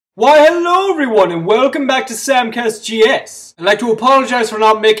Why hello everyone and welcome back to SamCastGS. I'd like to apologize for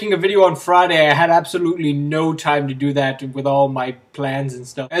not making a video on Friday. I had absolutely no time to do that with all my plans and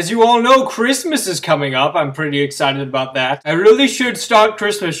stuff. As you all know, Christmas is coming up. I'm pretty excited about that. I really should start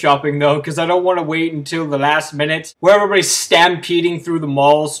Christmas shopping though, because I don't want to wait until the last minute where everybody's stampeding through the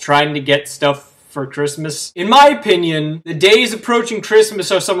malls trying to get stuff for Christmas. In my opinion, the days approaching Christmas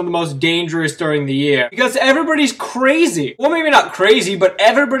are some of the most dangerous during the year because everybody's crazy. Well, maybe not crazy, but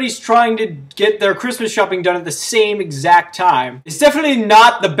everybody's trying to get their Christmas shopping done at the same exact time. It's definitely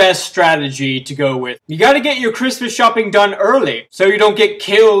not the best strategy to go with. You gotta get your Christmas shopping done early so you don't get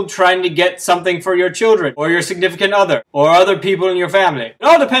killed trying to get something for your children or your significant other or other people in your family. It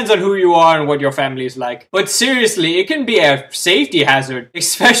all depends on who you are and what your family is like. But seriously, it can be a safety hazard,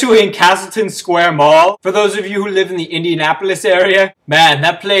 especially in Castleton Square Mall. For those of you who live in the Indianapolis area, man,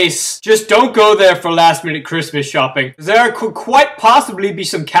 that place, just don't go there for last minute Christmas shopping. There could quite possibly be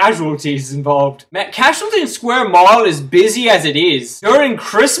some casualties involved. Man, Castleton Square Mall is busy as it is. During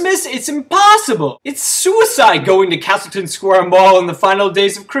Christmas, it's impossible. It's suicide going to Castleton Square Mall in the final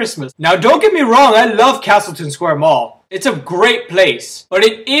days of Christmas. Now, don't get me wrong, I love Castleton Square Mall. It's a great place, but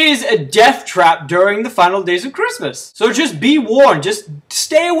it is a death trap during the final days of Christmas. So just be warned, just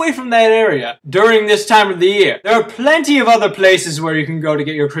stay away from that area during this time of the year. There are plenty of other places where you can go to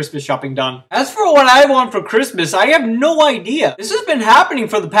get your Christmas shopping done. As for what I want for Christmas, I have no idea. This has been happening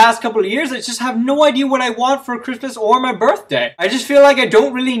for the past couple of years. I just have no idea what I want for Christmas or my birthday. I just feel like I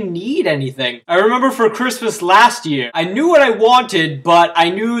don't really need anything. I remember for Christmas last year, I knew what I wanted, but I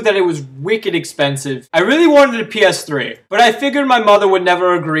knew that it was wicked expensive. I really wanted a PS3. But I figured my mother would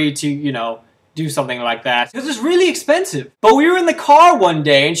never agree to, you know, do something like that because it's really expensive. But we were in the car one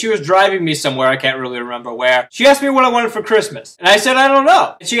day and she was driving me somewhere, I can't really remember where. She asked me what I wanted for Christmas and I said I don't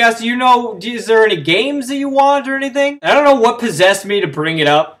know. And she asked, is there any games that you want or anything? And I don't know what possessed me to bring it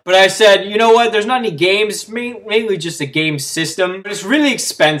up, but I said, you know what, there's not any games, mainly just a game system, but it's really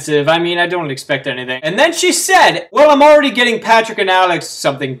expensive. I mean, I don't expect anything. And then she said, well, I'm already getting Patrick and Alex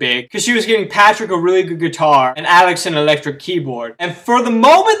something big, because she was getting Patrick a really good guitar and Alex an electric keyboard. And for the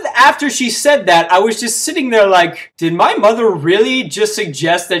moment after she said that, I was just sitting there like, did my mother really just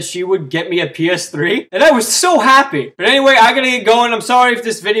suggest that she would get me a PS3? And I was so happy. But anyway, I gotta get going. I'm sorry if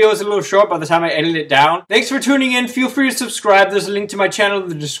this video is a little short by the time I edit it down. Thanks for tuning in. Feel free to subscribe. There's a link to my channel in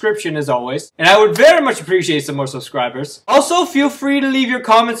the description as always. And I would very much appreciate some more subscribers. Also, feel free to leave your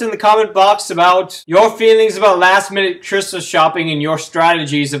comments in the comment box about your feelings about last minute Christmas shopping and your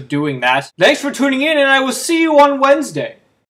strategies of doing that. Thanks for tuning in and I will see you on Wednesday.